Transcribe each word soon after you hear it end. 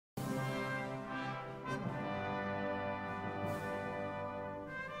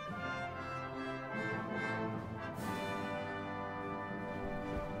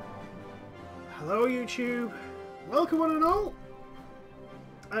Hello YouTube, welcome one and all,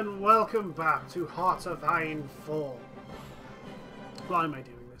 and welcome back to Heart of Iron 4. Why am I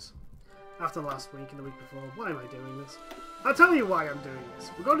doing this? After last week and the week before, why am I doing this? I'll tell you why I'm doing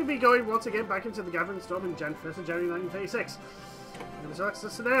this. We're going to be going once again back into the Gathering Storm in 1st of January 1936. I'm going to select the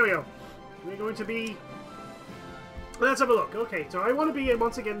scenario. We're going to be... Let's have a look. Okay, so I want to be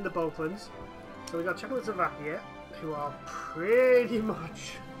once again in the Balkans. So we've got Czechoslovakia, who are pretty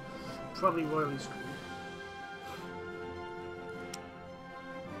much... probably royally screwed.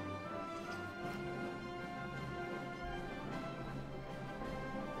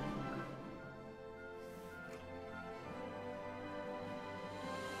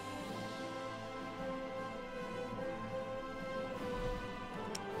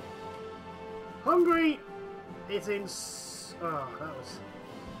 Hungary is in... Oh, that was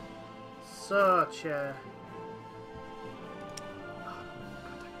such a...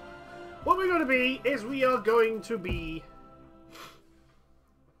 What we're going to be is we are going to be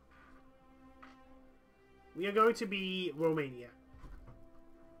Romania.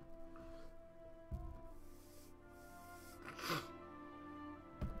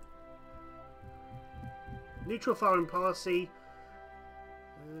 Neutral foreign policy,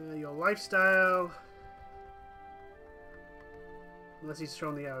 your lifestyle, unless he's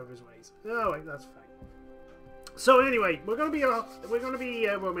shown the error of his ways. Oh wait, that's fine. So anyway, we're going to be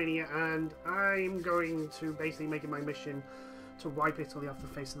Romania, and I'm going to basically make it my mission to wipe Italy off the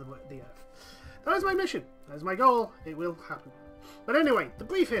face of the earth. That is my mission. That is my goal. It will happen. But anyway, the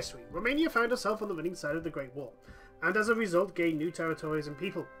brief history. Romania found herself on the winning side of the Great War, and as a result gained new territories and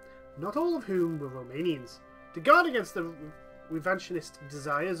people, not all of whom were Romanians. To guard against the revanchist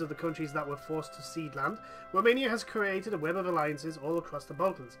desires of the countries that were forced to cede land, Romania has created a web of alliances all across the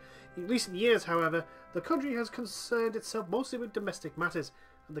Balkans. In recent years, however, the country has concerned itself mostly with domestic matters,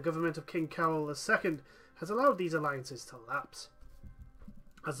 and the government of King Carol II has allowed these alliances to lapse.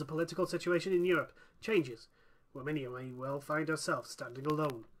 As the political situation in Europe changes, Romania may well find herself standing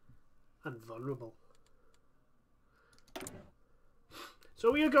alone and vulnerable.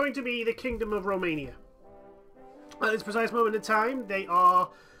 So we are going to be the Kingdom of Romania. At this precise moment in time, they are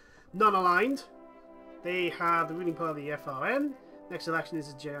non-aligned. They have the ruling party, the FRN. Next election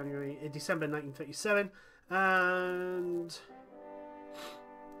is December 1937, and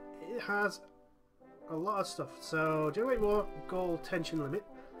it has a lot of stuff. So, generate war, goal tension limit,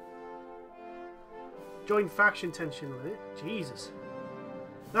 join faction tension limit. Jesus,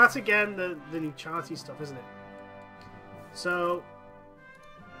 that's again the new charity stuff, isn't it? So,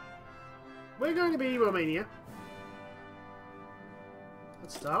 we're going to be Romania.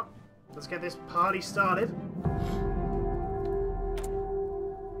 Let's start. Let's get this party started.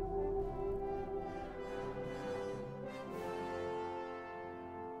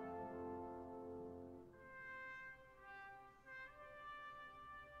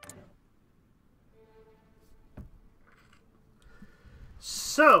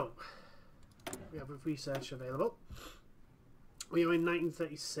 So, we have a research available. We are in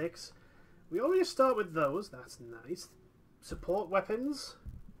 1936. We always start with those. That's nice. Support weapons.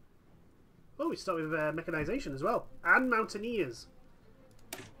 Oh, we start with mechanization as well. And mountaineers.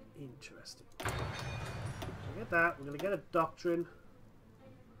 Interesting. We'll get that. We're going to get a doctrine.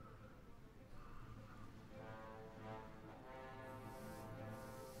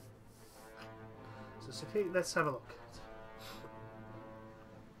 So let's have a look.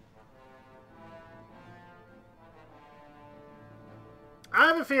 I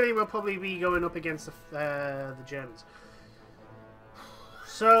have a feeling we'll probably be going up against the Germans.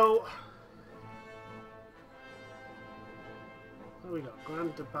 So, what do we got?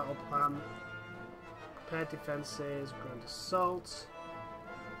 Grand battle plan, prepared defences, grand assault.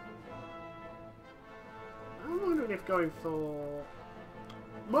 I'm wondering if going for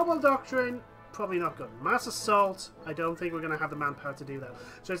mobile doctrine, probably not good. Mass assault, I don't think we're going to have the manpower to do that.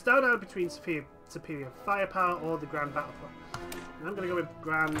 So it's down between superior firepower or the grand battle plan. And I'm going to go with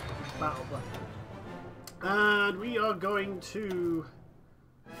grand battle plan. And we are going to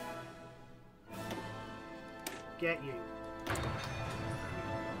get you.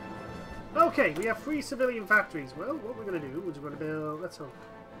 Okay, we have 3 civilian factories. Well, what we're going to do is we're going to build... Let's hope.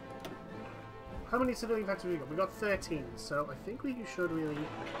 How many civilian factories we got? We got 13, so I think we should really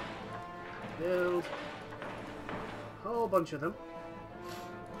build a whole bunch of them.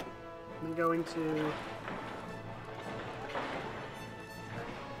 I'm going to...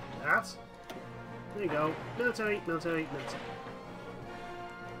 that. There you go. Military, military, military.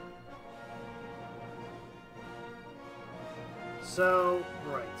 So,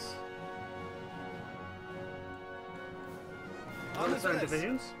 right. Assign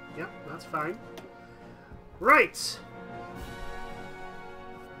divisions. Yep, that's fine. Right.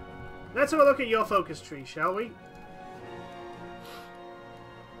 Let's have a look at your focus tree, shall we?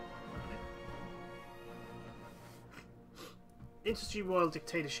 Institute World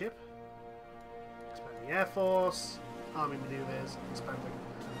Dictatorship. Expanding Air Force. Army maneuvers. Expanding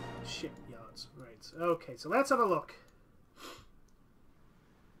shipyards. Right. Okay, so let's have a look.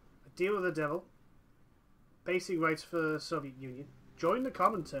 A deal with the devil. Basic rights for the Soviet Union. Join the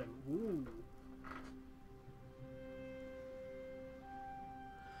Comintern. Ooh.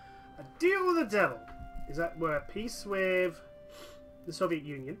 A deal with the devil. Is that we're at peace with the Soviet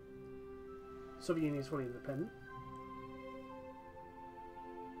Union. The Soviet Union is fully independent.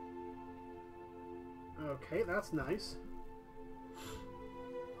 Okay, that's nice.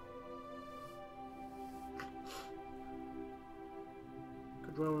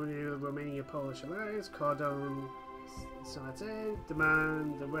 Control the Romania-Polish alliance. Cordon Sanitaire.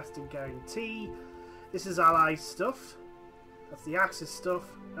 Demand the Western guarantee. This is Allied stuff. That's the Axis stuff,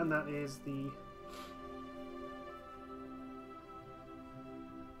 and that is the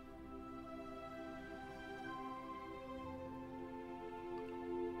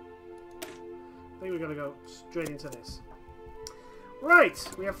I think we're going to go straight into this. Right,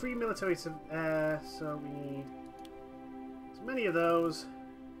 we have 3 military, so we need as many of those.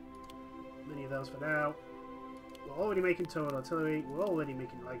 Many of those for now. We're already making towed artillery. We're already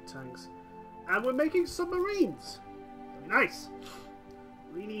making light tanks, and we're making submarines. Very nice.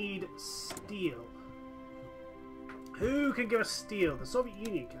 We need steel. Who can give us steel? The Soviet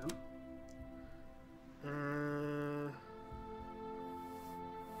Union can.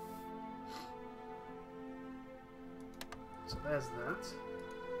 So there's that.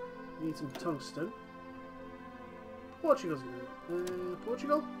 We need some tungsten. Portugal's good.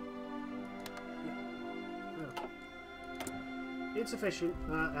 Portugal? Yeah. Oh. Insufficient.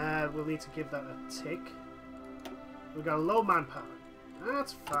 We'll need to give that a tick. We've got low manpower.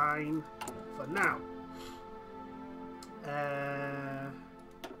 That's fine for now.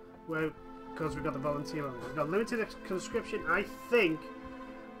 Well, because we've got the volunteer on. We've got limited conscription. I think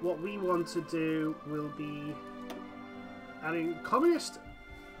what we want to do will be adding communist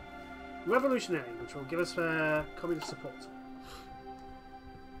revolutionary, which will give us communist support.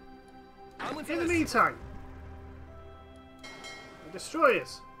 In the meantime, the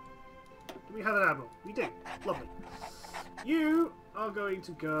destroyers. Do we have an admiral? We do. Lovely. You are going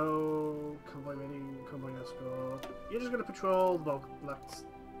to go convoy raiding, convoy escort. You're just going to patrol the Black Sea.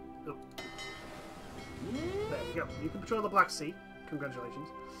 Oh. There we go. You can patrol the Black Sea. Congratulations.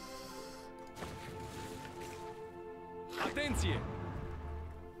 Attention.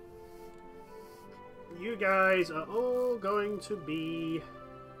 You guys are all going to be...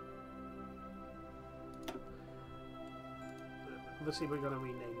 Obviously, we're going to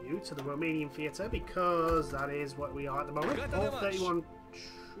rename you to the Romanian Theatre because that is what we are at the moment. All 31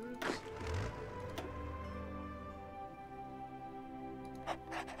 troops.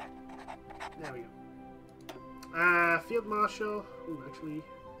 There we go. Field Marshal. Ooh,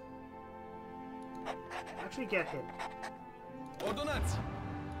 actually get him. Ordonanz.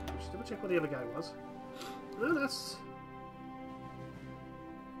 Just double check what the other guy was. Oh, that's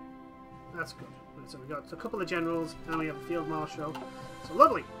good. Right, so we've got a couple of generals, and we have a field marshal. So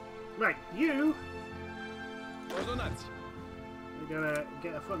lovely. Right, you. Ordonanz. We're gonna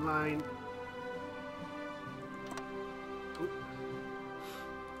get a front line. Ooh.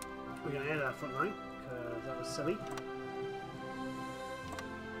 We're gonna end that front line because that was silly.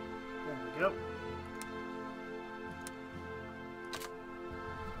 There we go.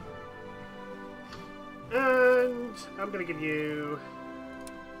 And I'm going to give you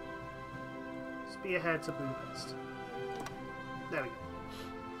spearhead to Budapest. There we go.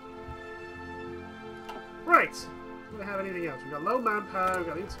 Right. Do we have anything else? We've got low manpower, we've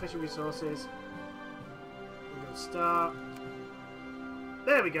got insufficient resources. We're going to start.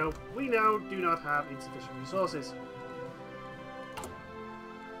 There we go. We now do not have insufficient resources.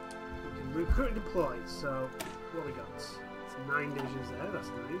 We can recruit and deploy. So, what we got? It's 9 divisions there.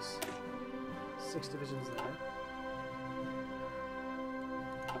 That's nice. 6 divisions there.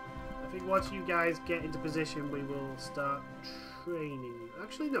 I think once you guys get into position, we will start training you.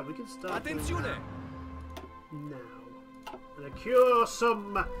 Actually, no, we can start Attenzione! Now. And accrue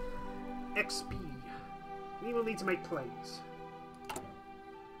some XP. We will need to make planes.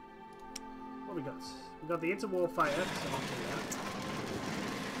 What we got? We got the interwar fighter, so I'll do that.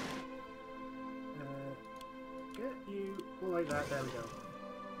 Get you all like that. There we go.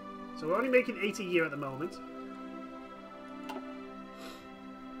 So we're only making 80 a year at the moment.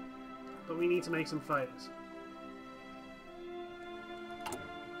 But we need to make some fighters.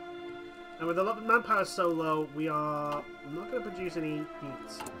 And with a lot of manpower so low, we are not going to produce any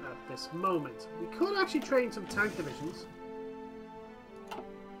units at this moment. We could actually train some tank divisions.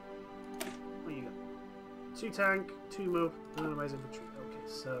 What you got? 2 tank, 2 motorized infantry. Okay,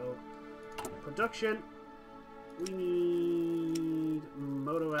 so production. We need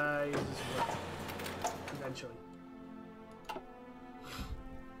motorized as well. Eventually.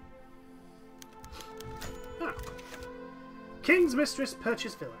 Ah. King's Mistress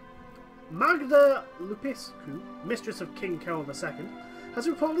Purchase Villa. Magda Lupescu, mistress of King Carol II, has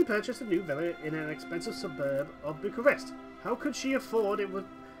reportedly purchased a new villa in an expensive suburb of Bucharest. How could she afford it?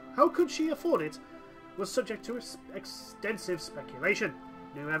 Was subject to extensive speculation.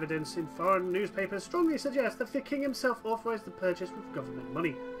 New evidence in foreign newspapers strongly suggests that the king himself authorized the purchase with government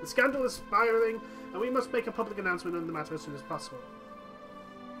money. The scandal is spiraling, and we must make a public announcement on the matter as soon as possible.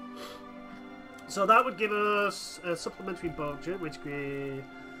 So that would give us a supplementary budget, which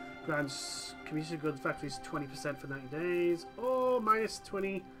grants community goods factories 20% for 90 days, or minus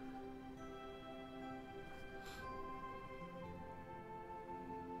 20.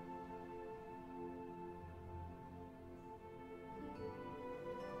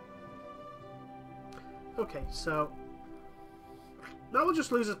 Okay, so that will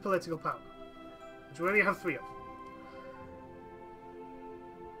just lose its political power, which we only have 3 of.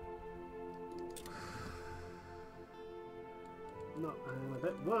 I'm a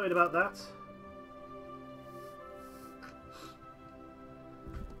bit worried about that.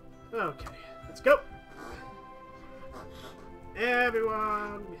 Okay, let's go.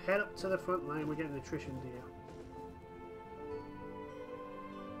 Everyone, head up to the front line. We're getting attrition deal.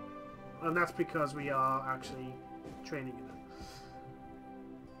 And that's because we are actually training in it.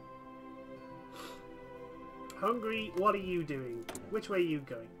 Hungary, what are you doing? Which way are you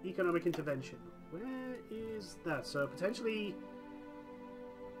going? Economic intervention. Where is that? So potentially...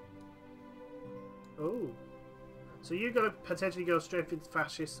 Oh. So you're going to potentially go straight into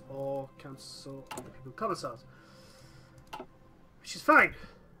fascists or council of the people commissars. Which is fine.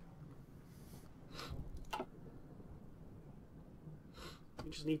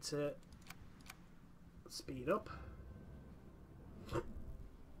 We just need to speed up.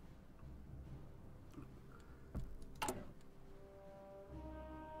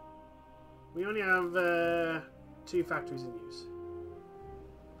 We only have 2 factories in use.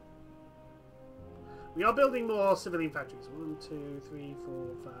 We are building more civilian factories. 1, 2, 3,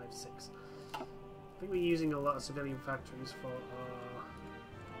 4, 5, 6. I think we're using a lot of civilian factories for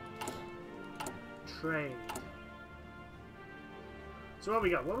our trade. So what we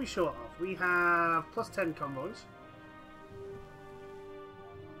got? What are we short of? We have plus 10 convoys.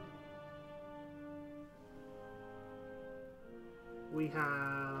 We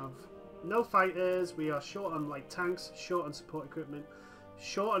have no fighters. We are short on light tanks, short on support equipment,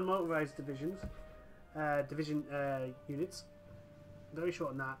 short on motorized divisions, units. Very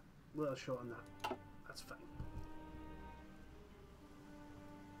short on that. A little short on that. That's fine.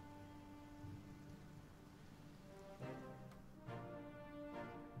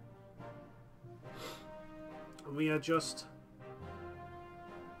 And we are just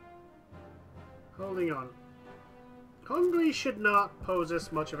holding on. Hungary should not pose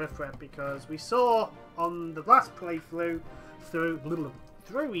us much of a threat because we saw on the last playthrough, through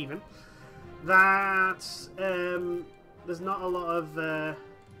even, that there's not a lot of.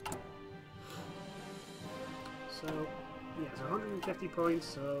 So yeah, it's 150 points.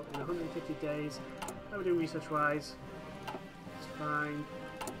 So in 150 days, how we do research-wise? It's fine.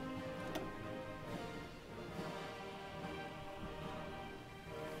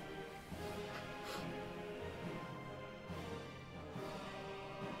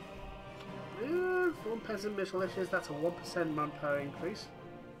 Peasant militias, that's a 1% manpower increase.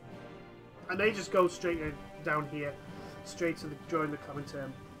 And they just go straight down here, straight to during the common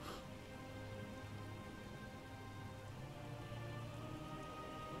term.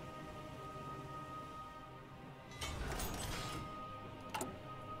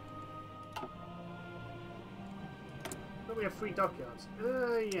 But we have 3 dockyards.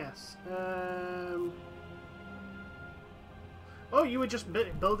 Yes. Oh, you were just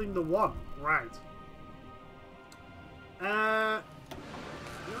building the one, right?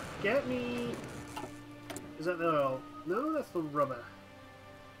 Get me. Is that the oil? No, that's the rubber.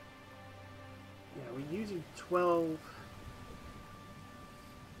 Yeah, we're using 12.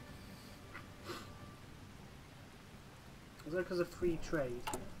 Is that because of free trade?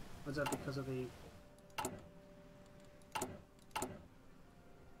 Or is that because of the...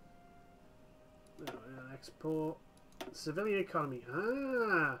 No, export. Civilian economy.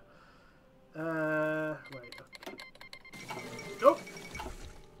 Ah! Wait. Okay. Oh!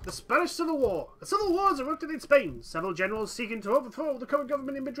 The Spanish Civil War. A civil war has erupted in Spain. Several generals seeking to overthrow the current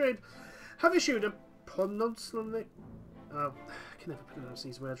government in Madrid have issued a pronouncement. I can never pronounce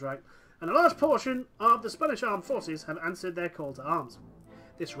these words right. And a large portion of the Spanish armed forces have answered their call to arms.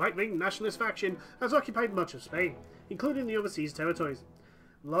 This right-wing nationalist faction has occupied much of Spain, including the overseas territories.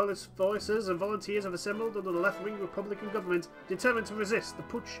 Loyalist forces and volunteers have assembled under the left-wing Republican government, determined to resist the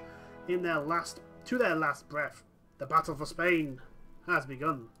putsch in their last breath. The battle for Spain has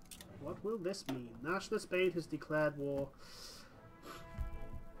begun. What will this mean? National Spain has declared war.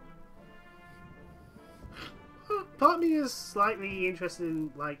 Part of me is slightly interested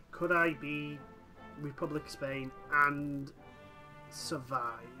in, like, could I be Republic Spain and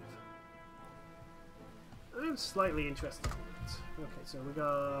survive? I'm slightly interested in it. Okay, so we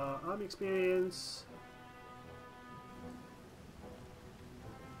got army experience.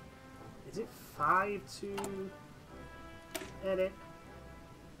 Is it 5 to edit?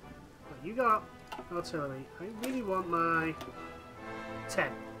 Well, you got artillery. I really want my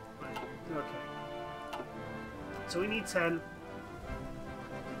 10. Right, okay. So we need 10.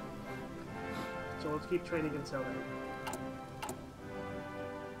 So let's keep training until then.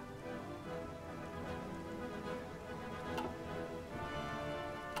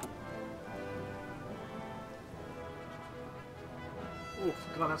 Oh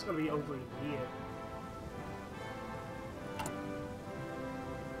god, that's gonna be over a year.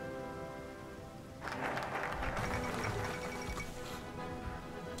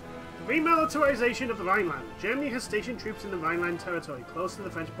 Remilitarization of the Rhineland. Germany has stationed troops in the Rhineland territory, close to the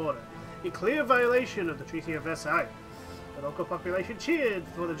French border, in clear violation of the Treaty of Versailles. The local population cheered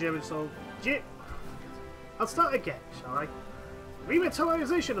for the German soldiers. I'll start again, shall I?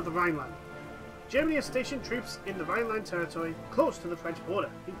 Remilitarization of the Rhineland. Germany has stationed troops in the Rhineland territory, close to the French border,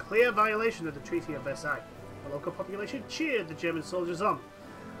 in clear violation of the Treaty of Versailles. The local population cheered the German soldiers on,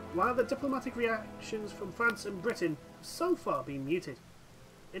 while the diplomatic reactions from France and Britain have so far been muted.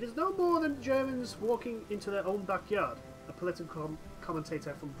 It is no more than Germans walking into their own backyard, a political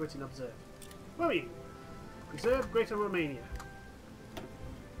commentator from Britain observed. Where are you? Preserve Greater Romania.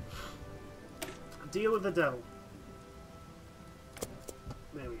 Deal with the devil.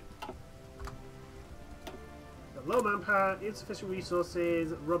 There we go. The low manpower, insufficient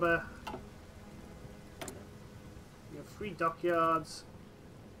resources, rubber. You have 3 dockyards.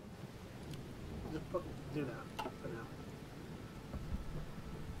 Just do that for now.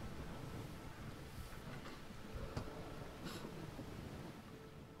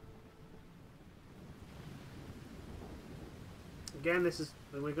 Again, this is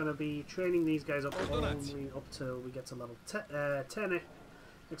we're going to be training these guys up only up till we get to level 10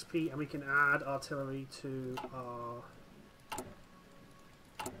 XP, and we can add artillery to our.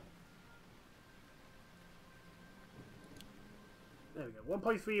 There we go,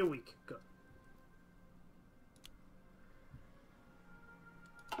 1.3 a week. Good.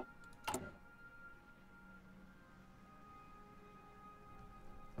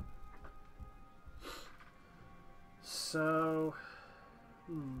 So.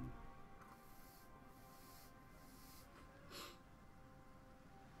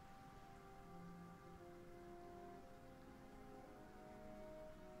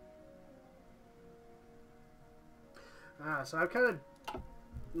 So I've kind of...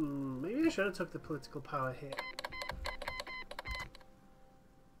 maybe I should have took the political power here.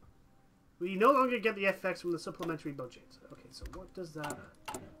 We no longer get the effects from the supplementary budget. Okay, so what does that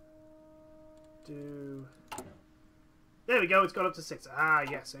do? There we go, it's gone up to 6. Ah,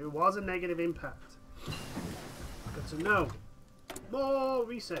 yes, it was a negative impact. Good to know. More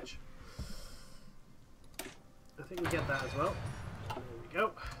research. I think we get that as well. There we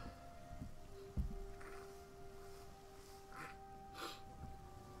go.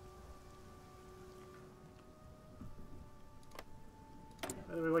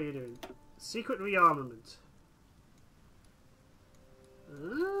 What are you doing? Secret rearmament.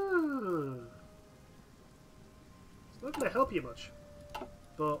 Ah. It's not going to help you much,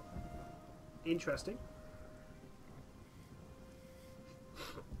 but interesting.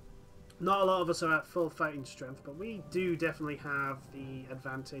 Not a lot of us are at full fighting strength, but we do definitely have the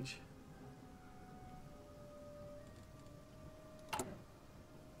advantage.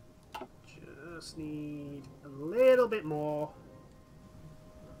 Just need a little bit more.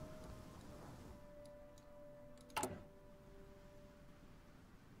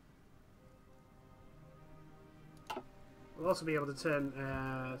 We'll also be able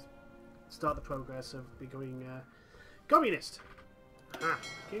to start the progress of becoming communist. Ah,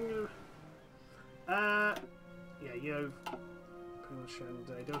 kingdom. Yeah, you pretty much, and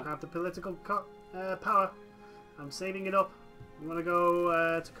I don't have the political power. I'm saving it up. We want to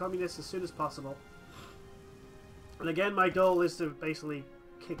go to communists as soon as possible. And again, my goal is to basically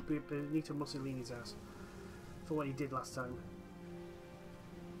kick Benito Mussolini's ass for what he did last time.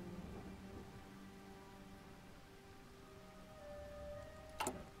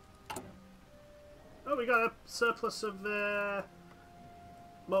 Oh, we got a surplus of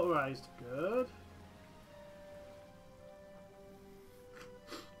motorized. Good.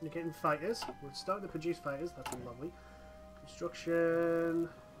 We're getting fighters. We're starting to produce fighters. That's lovely. Construction.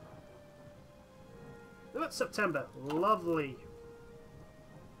 Oh, that's September. Lovely.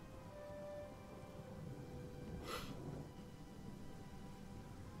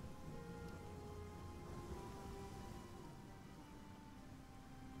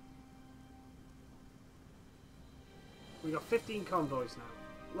 We got 15 convoys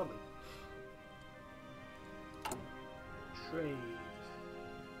now. Lovely. Trade.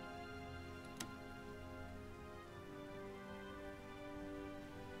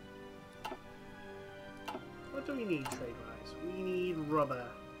 What do we need trade-wise? We need rubber.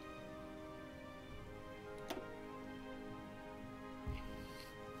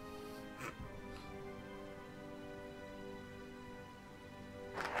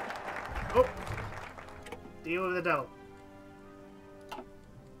 Oh! Deal with the devil.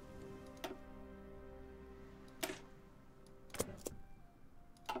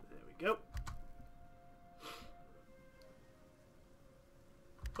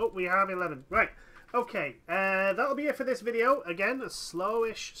 Oh, we have 11. Right. Okay. That'll be it for this video. Again, a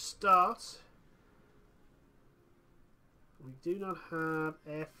slowish start. We do not have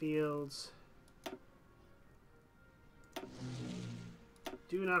airfields.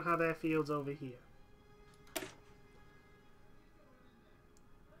 Do not have airfields over here.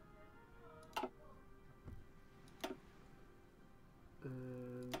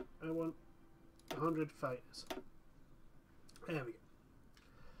 And I want 100 fighters. There we go.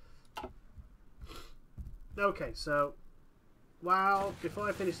 Okay, so before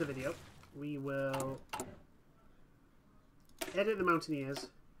I finish the video, we will edit the Mountaineers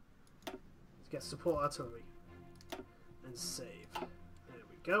to get support artillery and save. There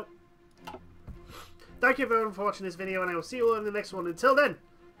we go. Thank you everyone for watching this video, and I will see you all in the next one. Until then,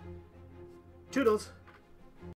 toodles!